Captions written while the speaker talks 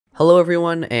Hello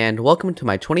everyone, and welcome to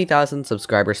my 20,000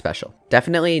 subscriber special.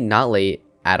 Definitely not late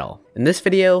at all. In this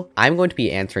video, I'm going to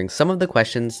be answering some of the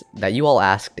questions that you all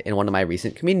asked in one of my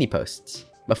recent community posts.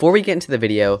 Before we get into the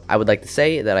video, I would like to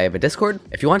say that I have a Discord.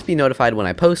 If you want to be notified when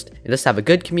I post and just have a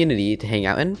good community to hang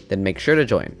out in, then make sure to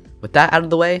join. With that out of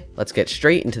the way, let's get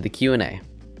straight into the Q&A.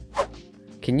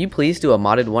 Can you please do a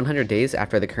modded 100 days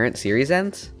after the current series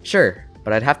ends? Sure,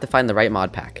 but I'd have to find the right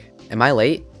mod pack. Am I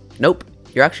late? Nope,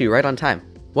 you're actually right on time.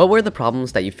 What were the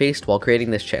problems that you faced while creating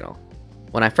this channel?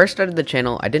 When I first started the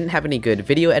channel, I didn't have any good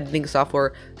video editing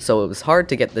software, so it was hard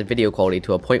to get the video quality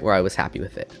to a point where I was happy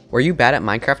with it. Were you bad at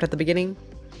Minecraft at the beginning?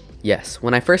 Yes,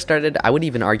 when I first started, I would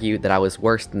even argue that I was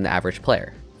worse than the average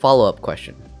player. Follow-up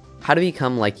question. How to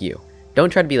become like you? Don't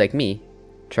try to be like me,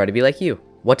 try to be like you.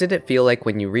 What did it feel like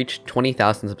when you reached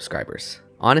 20,000 subscribers?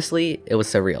 Honestly, it was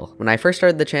surreal. When I first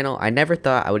started the channel, I never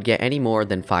thought I would get any more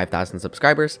than 5,000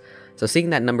 subscribers, so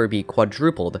seeing that number be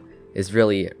quadrupled is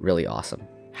really awesome.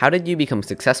 How did you become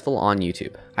successful on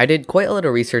YouTube? I did quite a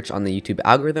little research on the YouTube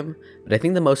algorithm, but I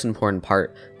think the most important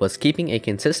part was keeping a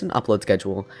consistent upload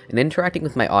schedule and interacting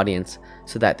with my audience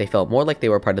so that they felt more like they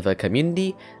were part of a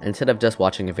community instead of just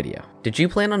watching a video. Did you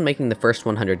plan on making the first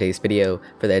 100 days video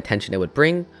for the attention it would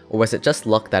bring, or was it just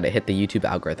luck that it hit the YouTube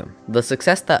algorithm? The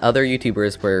success that other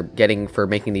YouTubers were getting for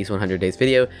making these 100 days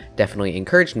video definitely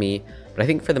encouraged me, but I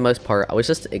think for the most part, I was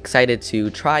just excited to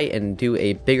try and do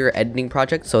a bigger editing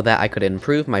project so that I could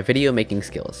improve my video making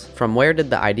skills. From where did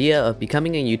the idea of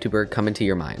becoming a YouTuber come into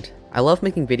your mind? I love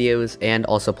making videos and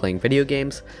also playing video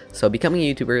games, so becoming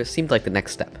a YouTuber seemed like the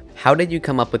next step. How did you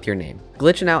come up with your name?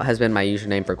 GlitchNOut has been my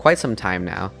username for quite some time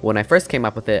now. When I first came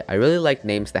up with it, I really liked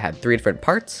names that had 3 different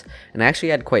parts, and I actually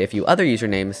had quite a few other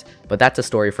usernames, but that's a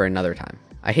story for another time.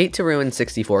 I hate to ruin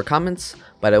 64 comments,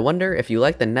 but I wonder if you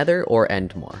like the Nether or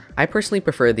End more. I personally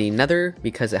prefer the Nether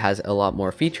because it has a lot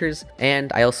more features,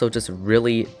 and I also just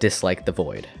really dislike the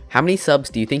Void. How many subs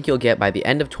do you think you'll get by the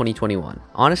end of 2021?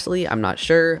 Honestly, I'm not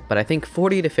sure, but I think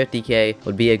 40 to 50k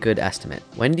would be a good estimate.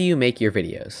 When do you make your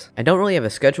videos? I don't really have a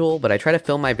schedule, but I try to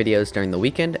film my videos during the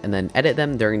weekend and then edit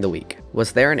them during the week.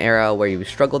 Was there an era where you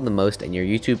struggled the most in your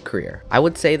YouTube career? I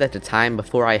would say that the time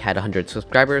before I had 100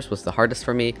 subscribers was the hardest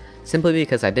for me, simply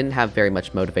because I didn't have very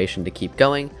much motivation to keep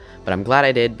going, but I'm glad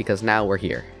I did because now we're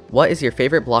here. What is your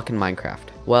favorite block in Minecraft?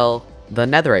 Well, the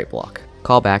netherite block.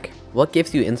 Callback. What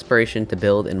gives you inspiration to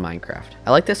build in Minecraft?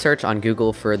 I like to search on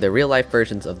Google for the real life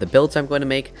versions of the builds I'm going to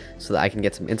make so that I can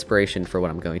get some inspiration for what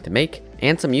I'm going to make,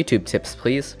 and some YouTube tips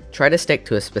please. Try to stick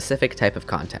to a specific type of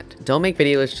content. Don't make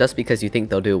videos just because you think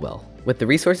they'll do well. With the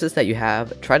resources that you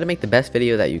have, try to make the best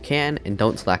video that you can and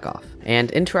don't slack off.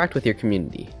 And interact with your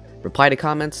community. Reply to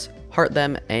comments, heart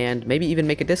them, and maybe even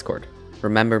make a Discord.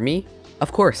 Remember me?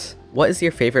 Of course. What is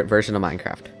your favorite version of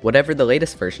Minecraft? Whatever the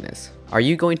latest version is. Are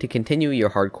you going to continue your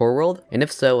hardcore world? And if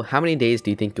so, how many days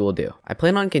do you think you will do? I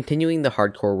plan on continuing the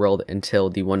hardcore world until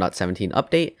the 1.17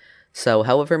 update, so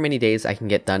however many days I can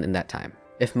get done in that time.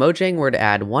 If Mojang were to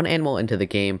add one animal into the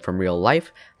game from real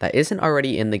life that isn't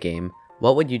already in the game,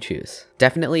 what would you choose?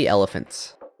 Definitely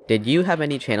elephants. Did you have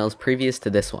any channels previous to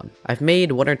this one? I've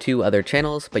made 1 or 2 other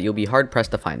channels, but you'll be hard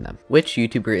pressed to find them. Which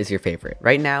YouTuber is your favorite?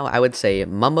 Right now, I would say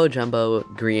Mumbo Jumbo,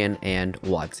 Grian, and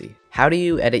Wadsy. How do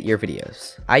you edit your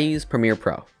videos? I use Premiere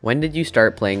Pro. When did you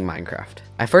start playing Minecraft?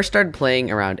 I first started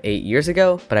playing around 8 years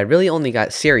ago, but I really only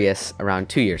got serious around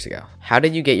 2 years ago. How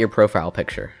did you get your profile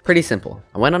picture? Pretty simple.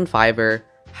 I went on Fiverr,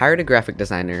 hired a graphic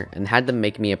designer, and had them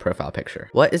make me a profile picture.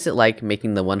 What is it like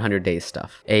making the 100 days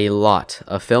stuff? A lot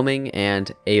of filming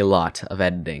and a lot of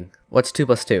editing. What's 2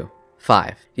 plus 2? 5.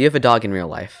 Do you have a dog in real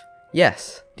life?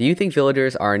 Yes. Do you think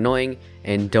villagers are annoying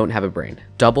and don't have a brain?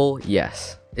 Double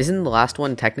yes. Isn't the last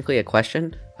one technically a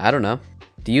question? I don't know.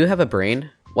 Do you have a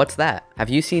brain? What's that? Have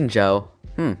you seen Joe?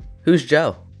 Who's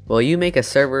Joe? Will you make a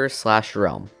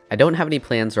server/realm? I don't have any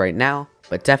plans right now,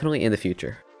 but definitely in the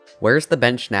future. Where's the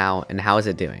bench now and how is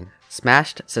it doing?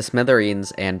 Smashed to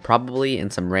smithereens and probably in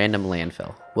some random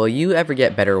landfill. Will you ever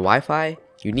get better Wi-Fi?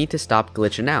 You need to stop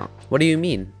glitching out. What do you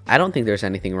mean? I don't think there's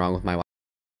anything wrong with my Wi-Fi.